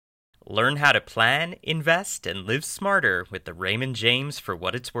Learn how to plan, invest, and live smarter with the Raymond James For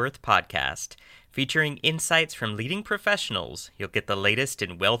What It's Worth podcast. Featuring insights from leading professionals, you'll get the latest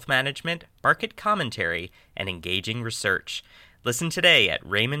in wealth management, market commentary, and engaging research. Listen today at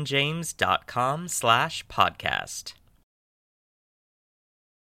raymondjames.com/podcast.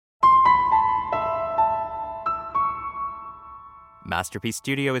 Masterpiece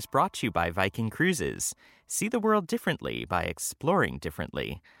Studio is brought to you by Viking Cruises. See the world differently by exploring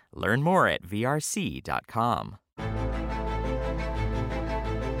differently. Learn more at vrc.com.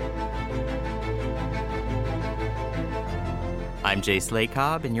 I'm Jay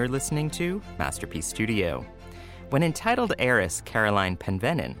Slaycobb, and you're listening to Masterpiece Studio. When entitled heiress Caroline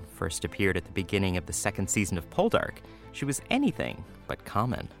Penvennin first appeared at the beginning of the second season of Poldark, she was anything but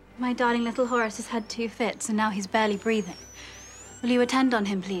common. My darling little Horace has had 2 fits, and now he's barely breathing. Will you attend on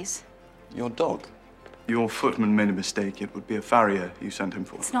him, please? Your dog? Your footman made a mistake. It would be a farrier you sent him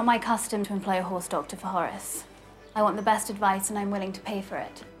for. It's not my custom to employ a horse doctor for Horace. I want the best advice, and I'm willing to pay for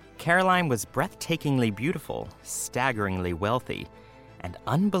it. Caroline was breathtakingly beautiful, staggeringly wealthy, and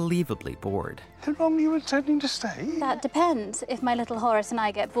unbelievably bored. How long are you intending to stay? That depends. If my little Horace and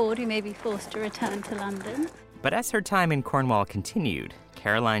I get bored, we may be forced to return to London. But as her time in Cornwall continued,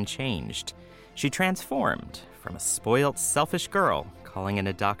 Caroline changed. She transformed from a spoilt, selfish girl calling in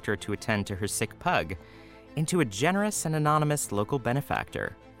a doctor to attend to her sick pug into a generous and anonymous local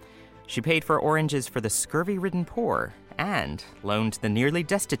benefactor. She paid for oranges for the scurvy-ridden poor and loaned the nearly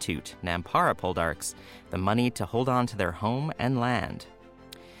destitute Nampara Poldarks the money to hold on to their home and land.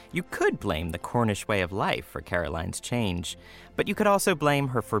 You could blame the Cornish way of life for Caroline's change, but you could also blame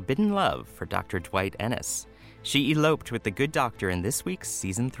her forbidden love for Dr. Dwight Ennis. She eloped with the good doctor in this week's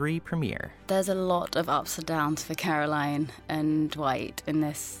Season 3 premiere. There's a lot of ups and downs for Caroline and Dwight in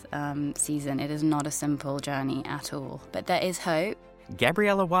this season. It is not a simple journey at all, but there is hope.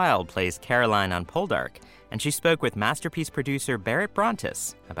 Gabriella Wilde plays Caroline on Poldark, and she spoke with Masterpiece producer Barrett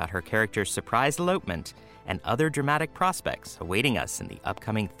Brontes about her character's surprise elopement and other dramatic prospects awaiting us in the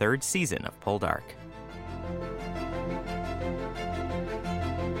upcoming 3rd season of Poldark.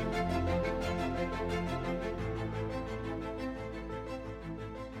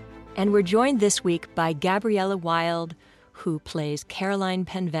 And we're joined this week by Gabriella Wilde, who plays Caroline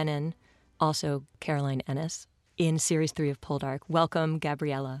Penvennin, also Caroline Ennis, in Series 3 of Poldark. Welcome,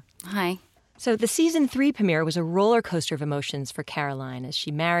 Gabriella. Hi. So the Season 3 premiere was a roller coaster of emotions for Caroline as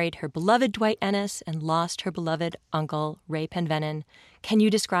she married her beloved Dwight Ennis and lost her beloved uncle, Ray Penvennin. Can you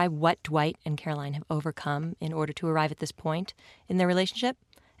describe what Dwight and Caroline have overcome in order to arrive at this point in their relationship?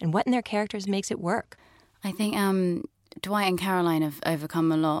 And what in their characters makes it work? I think Dwight and Caroline have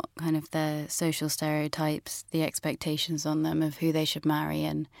overcome a lot, kind of their social stereotypes, the expectations on them of who they should marry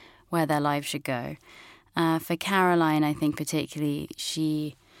and where their lives should go. For Caroline, I think particularly,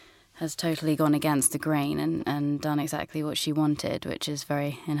 she has totally gone against the grain and done exactly what she wanted, which is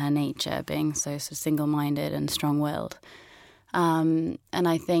very in her nature, being so single-minded and strong-willed. And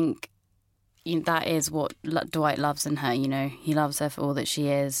I think that is what Dwight loves in her, He loves her for all that she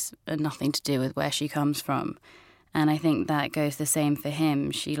is and nothing to do with where she comes from. And I think that goes the same for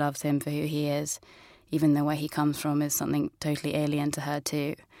him. She loves him for who he is, even though where he comes from is something totally alien to her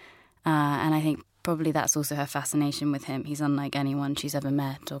too. And I think probably that's also her fascination with him. He's unlike anyone she's ever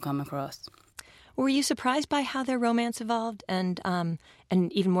met or come across. Were you surprised by how their romance evolved and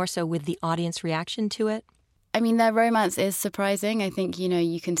even more so with the audience reaction to it? I mean, their romance is surprising. I think,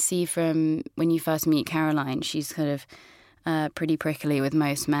 you can see from when you first meet Caroline, she's kind of pretty prickly with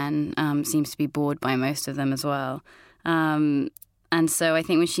most men, seems to be bored by most of them as well. And so I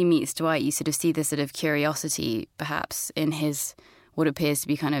think when she meets Dwight, you sort of see this sort of curiosity, perhaps, in his what appears to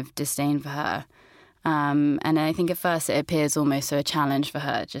be kind of disdain for her. And I think at first it appears almost a challenge for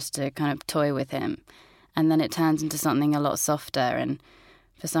her just to kind of toy with him. And then it turns into something a lot softer. And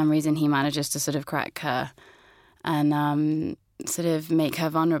for some reason, he manages to sort of crack her and sort of make her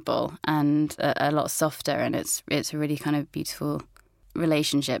vulnerable and a lot softer. And it's a really kind of beautiful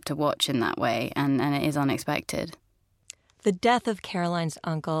relationship to watch in that way. And it is unexpected. The death of Caroline's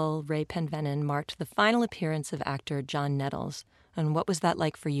uncle, Ray Penvennin, marked the final appearance of actor John Nettles. And what was that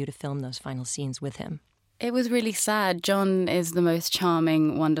like for you to film those final scenes with him? It was really sad. John is the most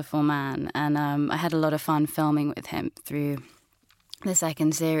charming, wonderful man. And I had a lot of fun filming with him through the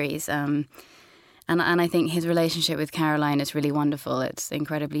second series. And I think his relationship with Caroline is really wonderful. It's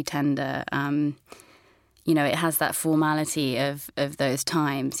incredibly tender. It has that formality of those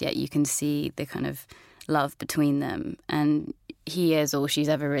times, yet you can see the kind of love between them. And he is all she's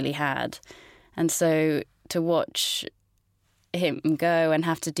ever really had. And so to watch him go and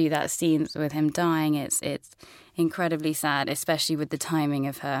have to do that scene with him dying, it's incredibly sad, especially with the timing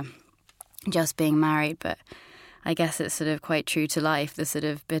of her just being married, but I guess it's sort of quite true to life, the sort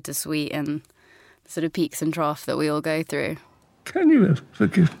of bittersweet and the sort of peaks and troughs that we all go through. Can you ever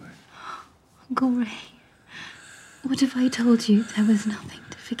forgive me? Uncle Ray, what if I told you there was nothing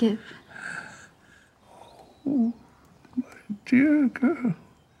to forgive? Oh, my dear girl.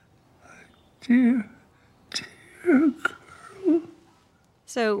 My dear girl.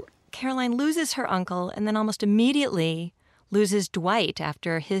 So Caroline loses her uncle and then almost immediately loses Dwight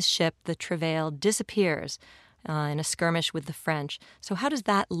after his ship, the Travail, disappears in a skirmish with the French. So how does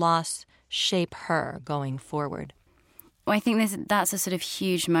that loss shape her going forward? Well, I think that's a sort of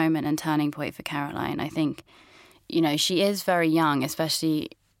huge moment and turning point for Caroline. I think, you know, she is very young, especially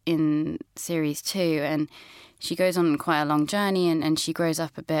in series 2, and she goes on quite a long journey, and she grows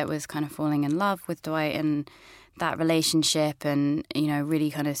up a bit with kind of falling in love with Dwight and that relationship, and, you know, really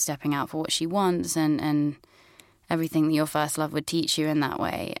kind of stepping out for what she wants and everything that your first love would teach you in that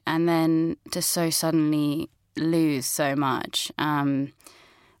way. And then to so suddenly lose so much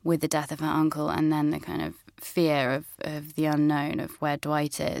with the death of her uncle, and then the kind of fear of the unknown of where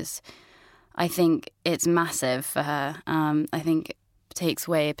Dwight is, I think it's massive for her. I think it takes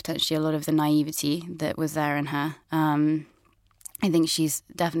away potentially a lot of the naivety that was there in her. I think she's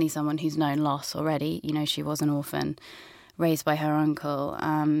definitely someone who's known loss already. You know, she was an orphan raised by her uncle.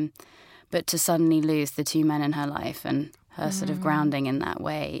 But to suddenly lose the two men in her life and her sort of grounding in that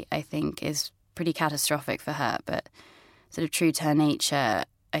way, I think is pretty catastrophic for her. But sort of true to her nature,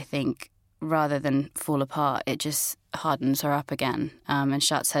 I think, rather than fall apart, it just hardens her up again and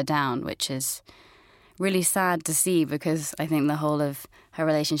shuts her down, which is really sad to see, because I think the whole of her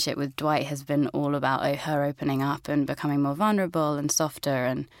relationship with Dwight has been all about her opening up and becoming more vulnerable and softer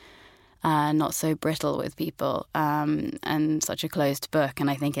and not so brittle with people, and such a closed book. And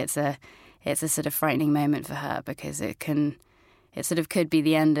I think it's a sort of frightening moment for her, because it sort of could be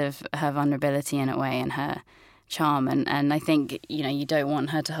the end of her vulnerability in a way and her charm. And I think, you know, you don't want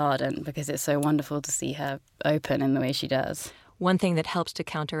her to harden, because it's so wonderful to see her open in the way she does. One thing that helps to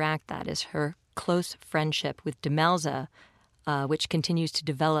counteract that is her close friendship with Demelza, which continues to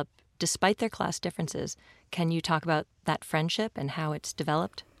develop despite their class differences. Can you talk about that friendship and how it's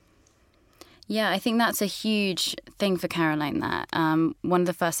developed? Yeah, I think that's a huge thing for Caroline. That one of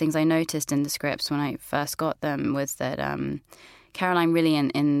the first things I noticed in the scripts when I first got them was that Caroline really,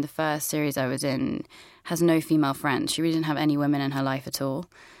 in the first series I was in, has no female friends. She really didn't have any women in her life at all.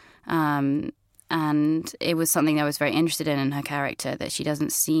 And it was something I was very interested in her character, that she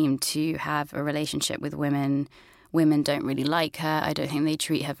doesn't seem to have a relationship with women. Women don't really like her. I don't think they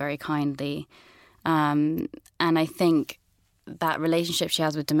treat her very kindly. And I think that relationship she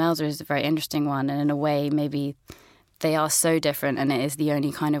has with Demelza is a very interesting one. And in a way, maybe they are so different, and it is the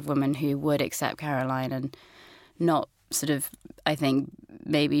only kind of woman who would accept Caroline and not sort of, I think,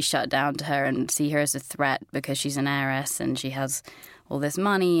 maybe shut down to her and see her as a threat because she's an heiress and she has all this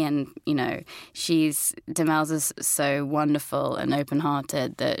money. And, you know, Demelza's so wonderful and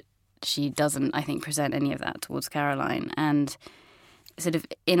open-hearted that she doesn't, I think, present any of that towards Caroline. And sort of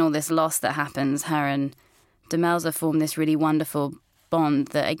in all this loss that happens, her and Demelza form this really wonderful bond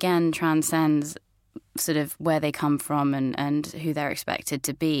that, again, transcends sort of where they come from and who they're expected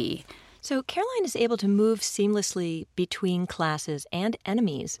to be. So Caroline is able to move seamlessly between classes and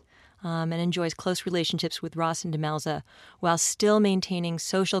enemies, and enjoys close relationships with Ross and Demelza while still maintaining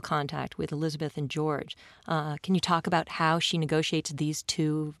social contact with Elizabeth and George. Can you talk about how she negotiates these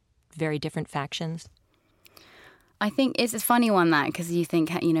two very different factions? I think it's a funny one, that, because you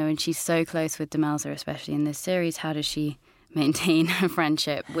think, you know, and she's so close with Demelza, especially in this series, how does she maintain a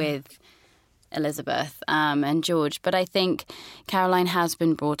friendship with Elizabeth and George? But I think Caroline has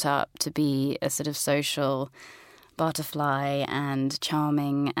been brought up to be a sort of social butterfly and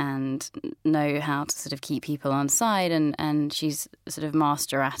charming and know how to sort of keep people on side, and she's sort of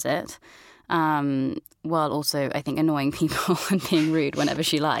master at it, while also, I think, annoying people and being rude whenever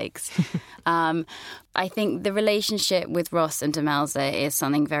she likes. I think the relationship with Ross and Demelza is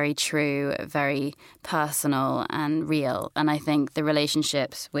something very true, very personal and real. And I think the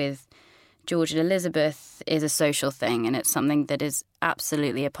relationships with George and Elizabeth is a social thing, and it's something that is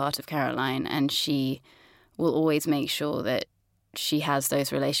absolutely a part of Caroline, and she will always make sure that she has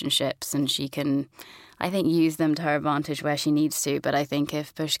those relationships and she can, I think, use them to her advantage where she needs to. But I think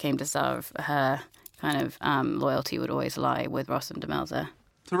if push came to shove, her kind of loyalty would always lie with Ross and Demelza.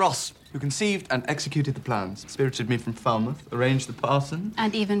 To Ross, who conceived and executed the plans, spirited me from Falmouth, arranged the parson.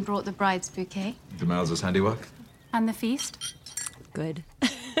 And even brought the bride's bouquet. Demelza's handiwork. And the feast. Good.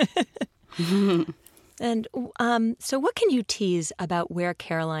 And so what can you tease about where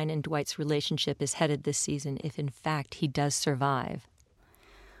Caroline and Dwight's relationship is headed this season, if in fact he does survive?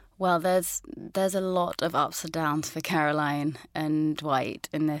 Well, there's a lot of ups and downs for Caroline and Dwight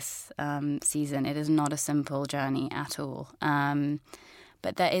in this season. It is not a simple journey at all.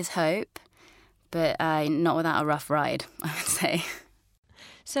 But there is hope, but not without a rough ride, I would say.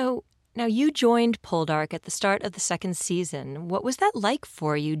 So now you joined Poldark at the start of the second season. What was that like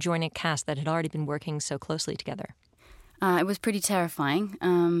for you, joining a cast that had already been working so closely together? It was pretty terrifying.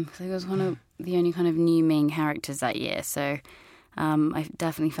 I was one of the only kind of new main characters that year, so I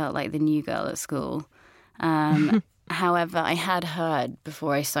definitely felt like the new girl at school. However, I had heard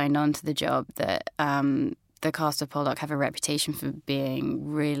before I signed on to the job that the cast of Poldark have a reputation for being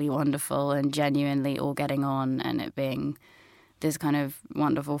really wonderful and genuinely all getting on, and it being this kind of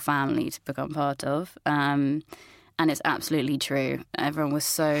wonderful family to become part of. And it's absolutely true. Everyone was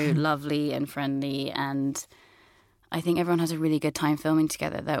so lovely and friendly, and I think everyone has a really good time filming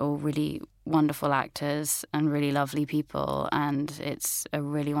together. They're all really wonderful actors and really lovely people, and it's a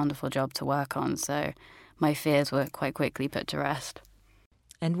really wonderful job to work on. So my fears were quite quickly put to rest.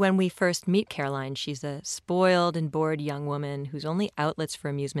 And when we first meet Caroline, she's a spoiled and bored young woman whose only outlets for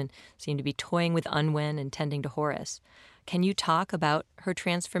amusement seem to be toying with Unwin and tending to Horace. Can you talk about her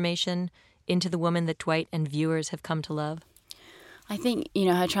transformation into the woman that Dwight and viewers have come to love? I think,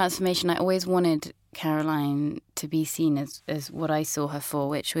 her transformation, I always wanted Caroline to be seen as what I saw her for,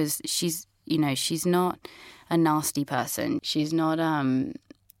 which was she's not a nasty person. She's not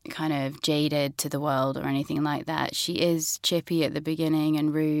kind of jaded to the world or anything like that. She is chippy at the beginning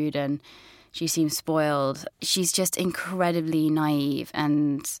and rude, and she seems spoiled. She's just incredibly naive,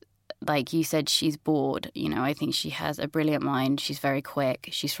 and like you said, she's bored. I think she has a brilliant mind. She's very quick.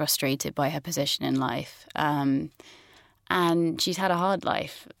 She's frustrated by her position in life. And she's had a hard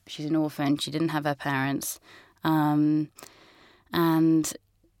life. She's an orphan. She didn't have her parents. And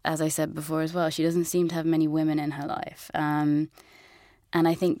as I said before as well, she doesn't seem to have many women in her life. And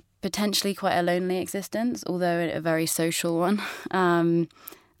I think potentially quite a lonely existence, although a very social one.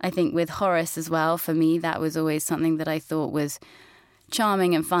 I think with Horace as well, for me, that was always something that I thought was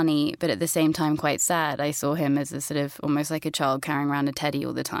charming and funny, but at the same time quite sad. I saw him as a sort of almost like a child carrying around a teddy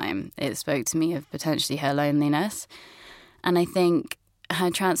all the time. It spoke to me of potentially her loneliness. And I think her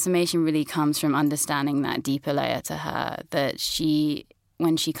transformation really comes from understanding that deeper layer to her, that she,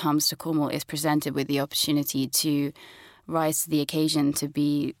 when she comes to Cornwall, is presented with the opportunity to rise to the occasion, to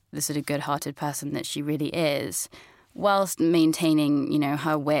be the sort of good-hearted person that she really is, whilst maintaining,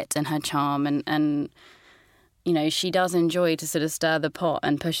 her wit and her charm. And she does enjoy to sort of stir the pot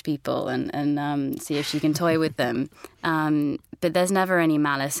and push people and see if she can toy with them. But there's never any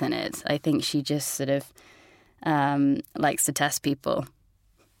malice in it. I think she just sort of likes to test people.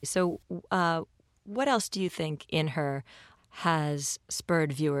 So what else do you think in her has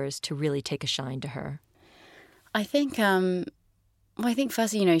spurred viewers to really take a shine to her? I think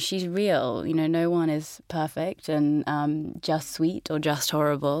firstly, she's real. No one is perfect and just sweet or just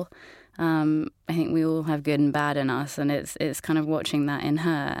horrible. I think we all have good and bad in us, and it's kind of watching that in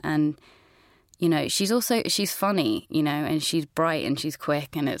her. And she's funny, and she's bright and she's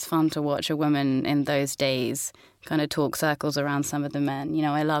quick, and it's fun to watch a woman in those days kind of talk circles around some of the men.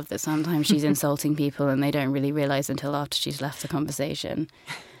 I love that sometimes she's insulting people and they don't really realize until after she's left the conversation.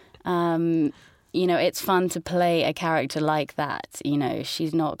 It's fun to play a character like that.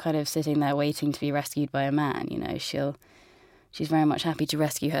 She's not kind of sitting there waiting to be rescued by a man. She's very much happy to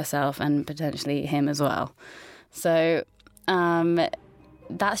rescue herself and potentially him as well. So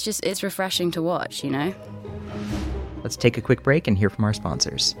it's refreshing to watch, Let's take a quick break and hear from our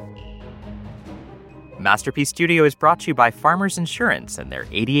sponsors. Masterpiece Studio is brought to you by Farmers Insurance and their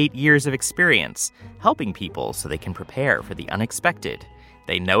 88 years of experience, helping people so they can prepare for the unexpected.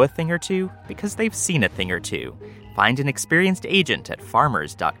 They know a thing or two because they've seen a thing or two. Find an experienced agent at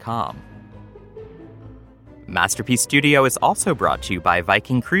farmers.com. Masterpiece Studio is also brought to you by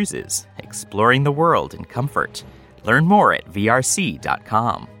Viking Cruises, exploring the world in comfort. Learn more at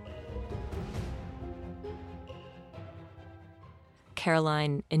vrc.com.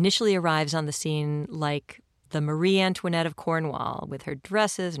 Caroline initially arrives on the scene like the Marie Antoinette of Cornwall, with her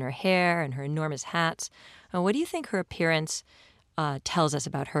dresses and her hair and her enormous hats. What do you think her appearance tells us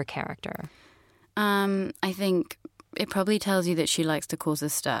about her character? I think it probably tells you that she likes to cause a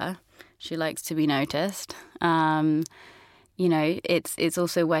stir. She likes to be noticed. It's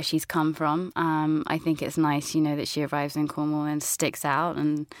also where she's come from. I think it's nice, that she arrives in Cornwall and sticks out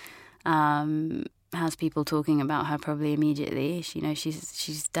and has people talking about her probably immediately.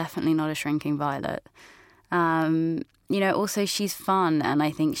 She's definitely not a shrinking violet. Also she's fun, and I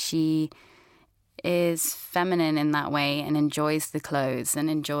think she is feminine in that way and enjoys the clothes and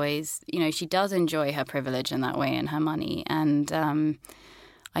enjoys, she does enjoy her privilege in that way and her money. And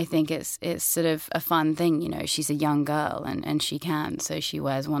I think it's sort of a fun thing, you know. She's a young girl and she can, so she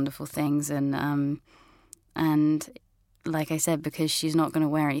wears wonderful things and like I said, because she's not going to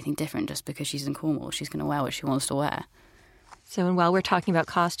wear anything different just because she's in Cornwall. She's going to wear what she wants to wear. So, and while we're talking about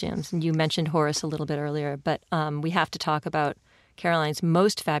costumes, and you mentioned Horace a little bit earlier, but we have to talk about Caroline's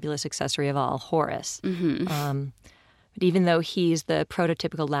most fabulous accessory of all, Horace. Mm-hmm. But even though he's the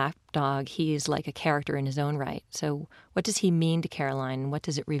prototypical lapdog, he's like a character in his own right. So what does he mean to Caroline? What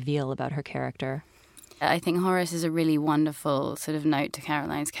does it reveal about her character? I think Horace is a really wonderful sort of note to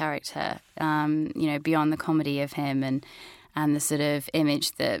Caroline's character, you know, beyond the comedy of him and the sort of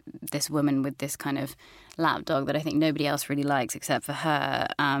image that this woman with this kind of lapdog that I think nobody else really likes except for her,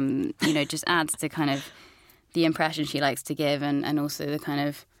 you know, just adds to kind of the impression she likes to give and also the kind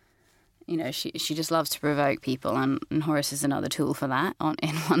of, you know, she just loves to provoke people and Horace is another tool for that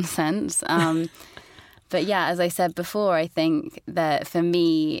in one sense. But yeah, as I said before, I think that for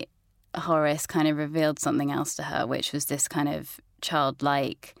me, Horace kind of revealed something else to her, which was this kind of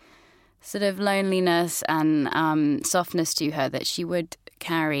childlike sort of loneliness and softness to her, that she would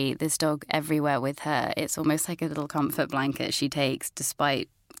carry this dog everywhere with her. It's almost like a little comfort blanket she takes despite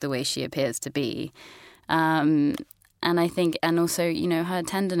the way she appears to be. And I think, and also, you know, her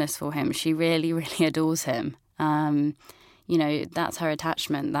tenderness for him, she really, really adores him. You know, that's her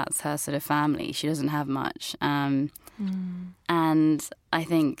attachment. That's her sort of family. She doesn't have much. And I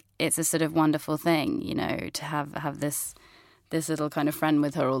think it's a sort of wonderful thing, you know, to have this little kind of friend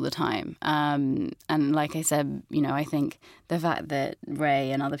with her all the time. And like I said, you know, I think the fact that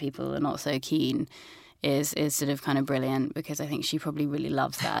Ray and other people are not so keen is sort of kind of brilliant, because I think she probably really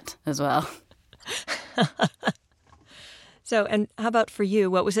loves that as well. So, and how about for you?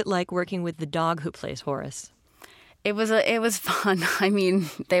 What was it like working with the dog who plays Horace? It was fun. I mean,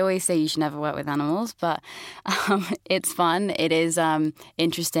 they always say you should never work with animals, but it's fun. It is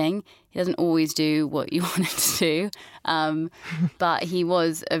interesting. He doesn't always do what you want him to do, but he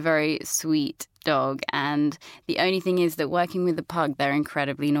was a very sweet dog. And the only thing is that working with the pug, they're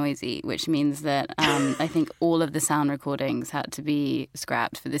incredibly noisy, which means that I think all of the sound recordings had to be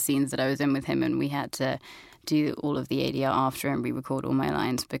scrapped for the scenes that I was in with him, and we had to do all of the ADR after and re-record all my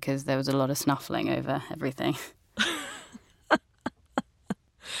lines because there was a lot of snuffling over everything.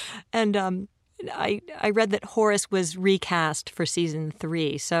 And I read that Horace was recast for season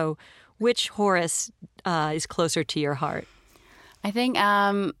 3. So which Horace is closer to your heart? I think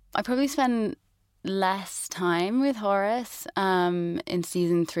I probably spend less time with Horace in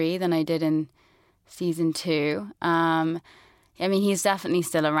season 3 than I did in season 2. I mean, he's definitely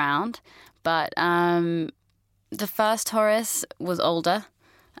still around, but the first Horace was older.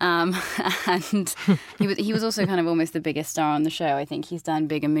 And he was also kind of almost the biggest star on the show. I think he's done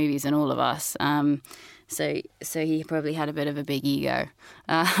bigger movies than all of us. So he probably had a bit of a big ego.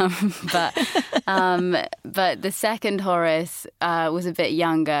 But the second Horace was a bit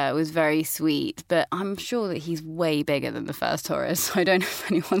younger, was very sweet. But I'm sure that he's way bigger than the first Horace. So I don't know if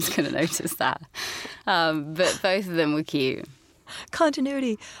anyone's going to notice that. But both of them were cute.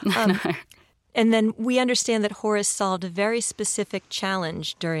 Continuity. And then we understand that Horace solved a very specific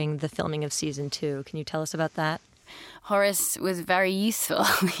challenge during the filming of season 2. Can you tell us about that? Horace was very useful,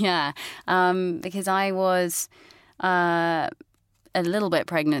 yeah, because I was a little bit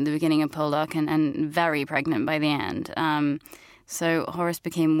pregnant at the beginning of Poldark and very pregnant by the end. So Horace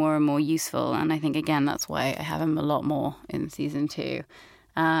became more and more useful, and I think, again, that's why I have him a lot more in season 2.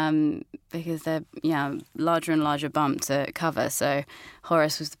 Because they're larger and larger bumps to cover, so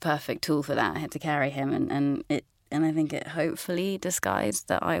Horace was the perfect tool for that. I had to carry him, and I think it hopefully disguised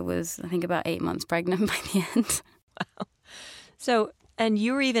that I was, I think, about 8 months pregnant by the end. Wow. So, and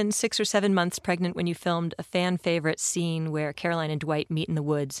you were even 6 or 7 months pregnant when you filmed a fan favorite scene where Caroline and Dwight meet in the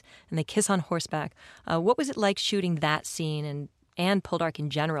woods and they kiss on horseback. What was it like shooting that scene and Poldark in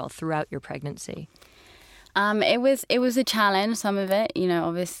general throughout your pregnancy? It was a challenge, some of it. You know,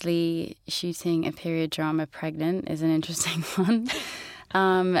 obviously shooting a period drama pregnant is an interesting one.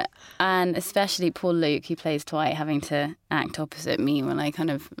 And especially poor Luke, who plays Dwight, having to act opposite me when I kind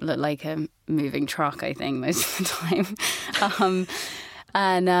of look like a moving truck, I think, most of the time.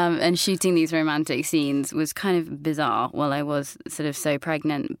 And shooting these romantic scenes was kind of bizarre while I was sort of so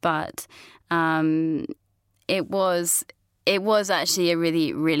pregnant. But it was actually a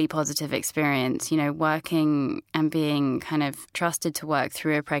really, really positive experience, you know, working and being kind of trusted to work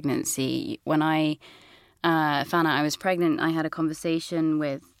through a pregnancy. When I found out I was pregnant, I had a conversation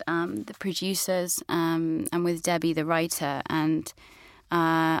with the producers and with Debbie, the writer, and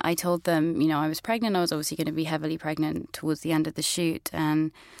I told them, I was pregnant. I was obviously going to be heavily pregnant towards the end of the shoot.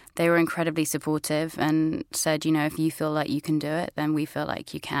 And they were incredibly supportive and said, if you feel like you can do it, then we feel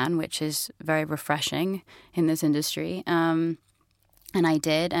like you can, which is very refreshing in this industry. And I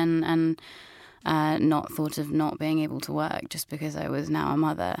did, and not thought of not being able to work just because I was now a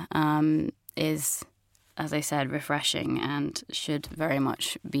mother is, as I said, refreshing and should very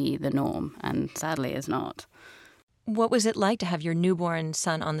much be the norm, and sadly is not. What was it like to have your newborn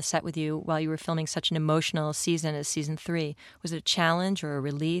son on the set with you while you were filming such an emotional season as season 3? Was it a challenge or a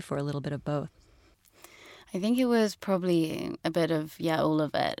relief or a little bit of both? I think it was probably a bit of, all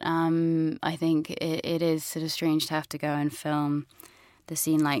of it. I think it is sort of strange to have to go and film the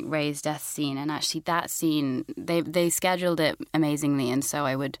scene like Ray's death scene. And actually that scene, they scheduled it amazingly. And so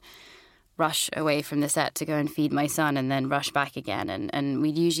I would rush away from the set to go and feed my son and then rush back again. And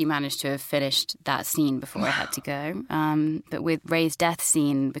we'd usually manage to have finished that scene before I had to go. But with Ray's death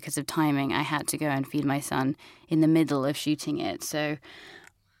scene, because of timing, I had to go and feed my son in the middle of shooting it. So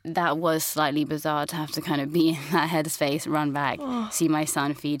that was slightly bizarre to have to kind of be in that headspace, run back, see my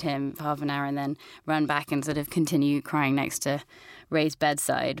son, feed him for half an hour, and then run back and sort of continue crying next to Ray's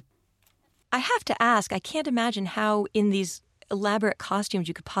bedside. I have to ask, I can't imagine how in these elaborate costumes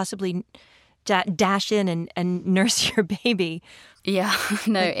you could possibly dash in and nurse your baby. Yeah,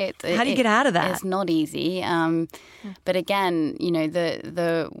 no. How do you get out of that? It's not easy. But again,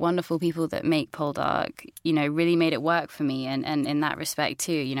 the wonderful people that make Poldark, really made it work for me, and in that respect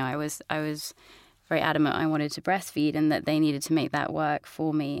too. I was very adamant I wanted to breastfeed, and that they needed to make that work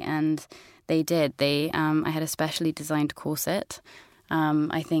for me, and they did. I had a specially designed corset.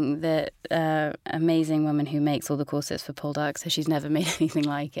 I think that amazing woman who makes all the corsets for Poldark, so she's never made anything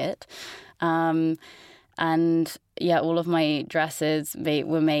like it. And all of my dresses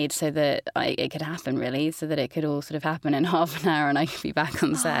were made so that it could happen, really, so that it could all sort of happen in half an hour and I could be back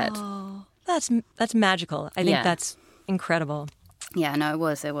on set. Oh, that's magical. I think that's incredible. Yeah, no, it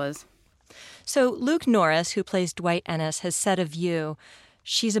was. So Luke Norris, who plays Dwight Ennis, has said of you,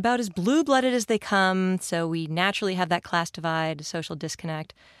 she's about as blue-blooded as they come, so we naturally have that class divide, social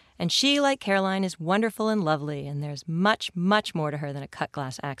disconnect. And she, like Caroline, is wonderful and lovely, and there's much, much more to her than a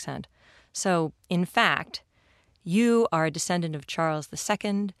cut-glass accent. So, in fact, you are a descendant of Charles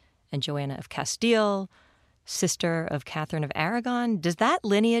II and Joanna of Castile, sister of Catherine of Aragon. Does that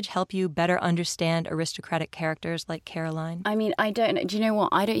lineage help you better understand aristocratic characters like Caroline? I mean, I don't know. Do you know what?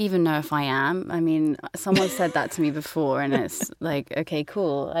 I don't even know if I am. I mean, someone said that to me before, and it's like, okay,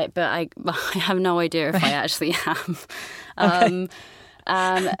 cool. But I have no idea if I actually am.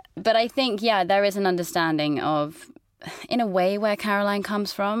 But I think, there is an understanding of, in a way, where Caroline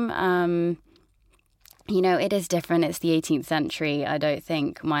comes from. It is different. It's the 18th century. I don't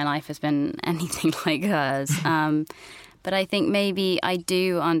think my life has been anything like hers. But I think maybe I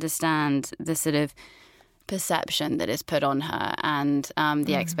do understand the sort of perception that is put on her, and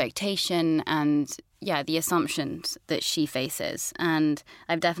the expectation and, the assumptions that she faces. And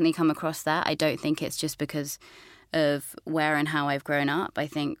I've definitely come across that. I don't think it's just because of where and how I've grown up. I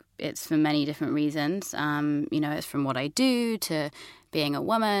think it's for many different reasons. It's from what I do, to being a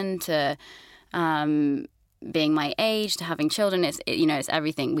woman, to being my age, to having children. It's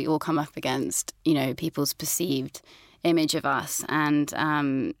everything. We all come up against, people's perceived image of us. And,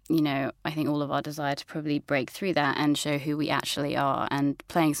 I think all of our desire to probably break through that and show who we actually are. And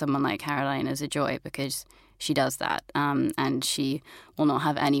playing someone like Caroline is a joy because she does that. And she will not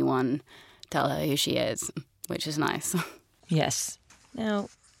have anyone tell her who she is, which is nice. Yes. Now,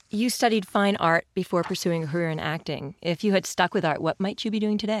 you studied fine art before pursuing a career in acting. If you had stuck with art, what might you be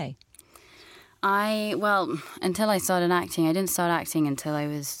doing today? Until I started acting, I didn't start acting until I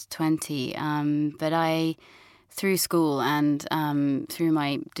was 20. But through school and through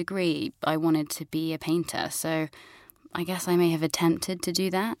my degree, I wanted to be a painter. So I guess I may have attempted to do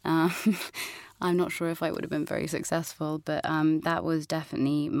that. I'm not sure if I would have been very successful, but that was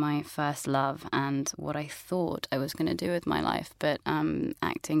definitely my first love and what I thought I was going to do with my life. But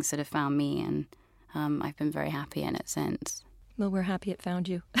acting sort of found me, and I've been very happy in it since. Well, we're happy it found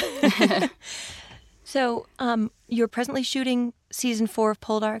you. So you're presently shooting season 4 of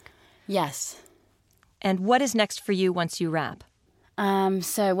Poldark? Yes. And what is next for you once you wrap?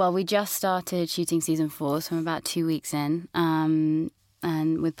 We just started shooting season 4, so I'm about 2 weeks in.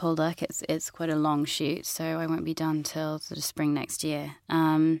 And with Poldark, it's quite a long shoot, so I won't be done till sort of spring next year.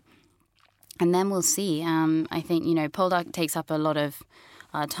 And then we'll see. I think, Poldark takes up a lot of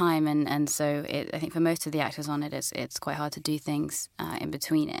time, and so I think for most of the actors on it, it's quite hard to do things in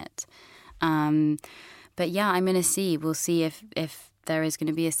between it. But yeah, I'm going to see. We'll see if there is going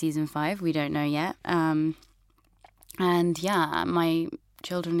to be a season 5. We don't know yet. And yeah, my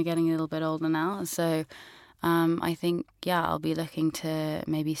children are getting a little bit older now, so I think, I'll be looking to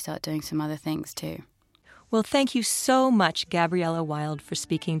maybe start doing some other things too. Well, thank you so much, Gabriella Wild, for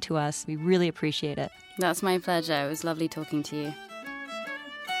speaking to us. We really appreciate it. That's my pleasure. It was lovely talking to you.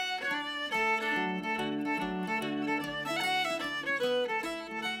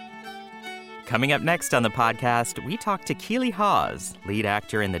 Coming up next on the podcast, we talk to Keeley Hawes, lead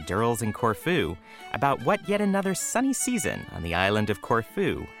actor in The Durrells in Corfu, about what yet another sunny season on the island of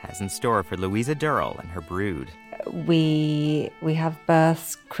Corfu has in store for Louisa Durrell and her brood. We have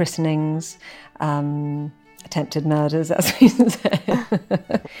births, christenings, attempted murders, as we say.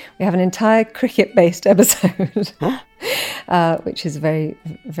 We have an entire cricket-based episode, which is a very,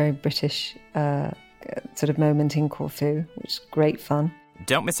 very British sort of moment in Corfu, which is great fun.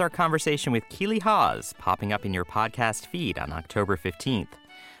 Don't miss our conversation with Keeley Hawes, popping up in your podcast feed on October 15th.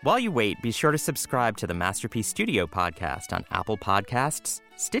 While you wait, be sure to subscribe to the Masterpiece Studio podcast on Apple Podcasts,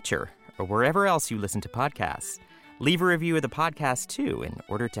 Stitcher, or wherever else you listen to podcasts. Leave a review of the podcast, too, in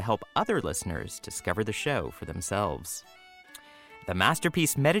order to help other listeners discover the show for themselves. The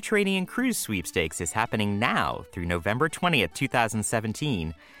Masterpiece Mediterranean Cruise Sweepstakes is happening now through November 20th,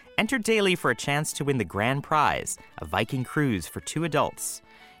 2017. Enter daily for a chance to win the grand prize, a Viking cruise for 2 adults.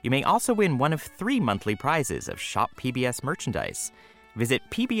 You may also win one of 3 monthly prizes of Shop PBS merchandise. Visit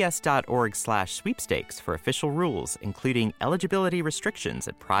pbs.org/sweepstakes for official rules, including eligibility restrictions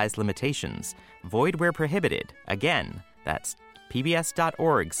and prize limitations. Void where prohibited. Again, that's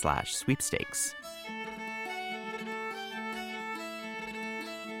pbs.org/sweepstakes.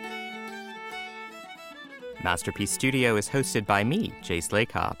 Masterpiece Studio is hosted by me, Jay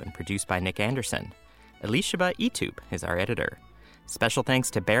Slaycop, and produced by Nick Anderson. Elishaba Etup is our editor. Special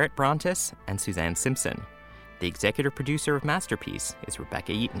thanks to Barrett Brontes and Suzanne Simpson. The executive producer of Masterpiece is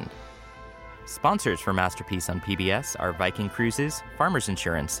Rebecca Eaton. Sponsors for Masterpiece on PBS are Viking Cruises, Farmers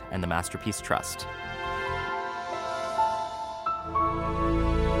Insurance, and the Masterpiece Trust.